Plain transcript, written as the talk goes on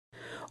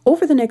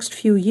Over the next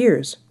few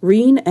years,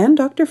 Rene and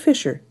Dr.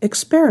 Fisher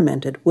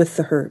experimented with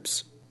the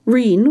herbs.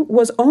 Rene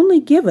was only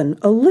given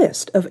a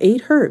list of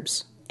 8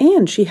 herbs,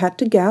 and she had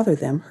to gather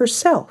them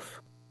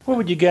herself. Where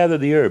would you gather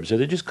the herbs? Are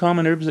they just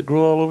common herbs that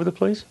grow all over the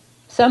place?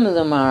 Some of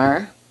them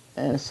are.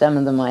 Some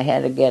of them I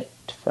had to get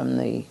from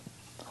the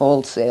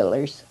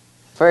wholesalers.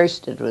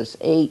 First it was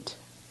 8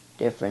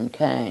 different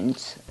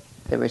kinds.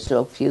 There were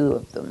so few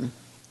of them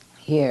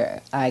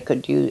here. I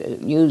could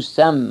use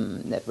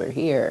some that were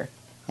here,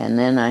 and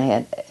then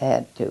I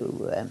had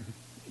to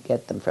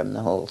get them from the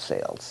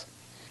wholesales.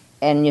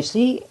 And you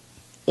see,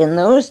 in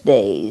those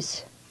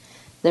days,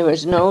 there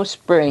was no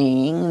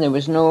spraying, there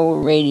was no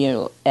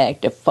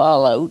radioactive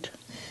fallout,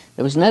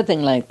 there was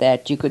nothing like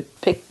that. You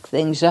could pick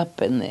things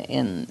up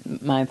in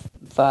my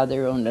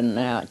father owned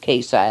a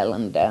Caisse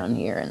Island down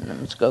here in the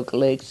Muskoka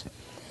Lakes,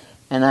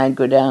 and I'd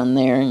go down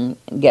there and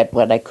get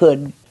what I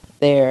could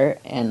there.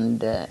 And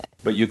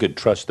But you could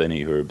trust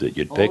any herb that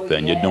you'd pick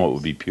then. Yes. You'd know it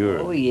would be pure.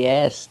 Oh,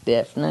 yes,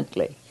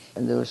 definitely.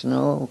 There was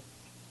no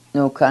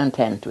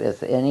content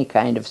with any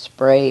kind of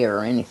spray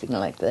or anything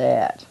like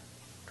that.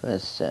 It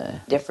was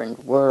a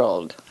different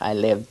world I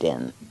lived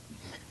in.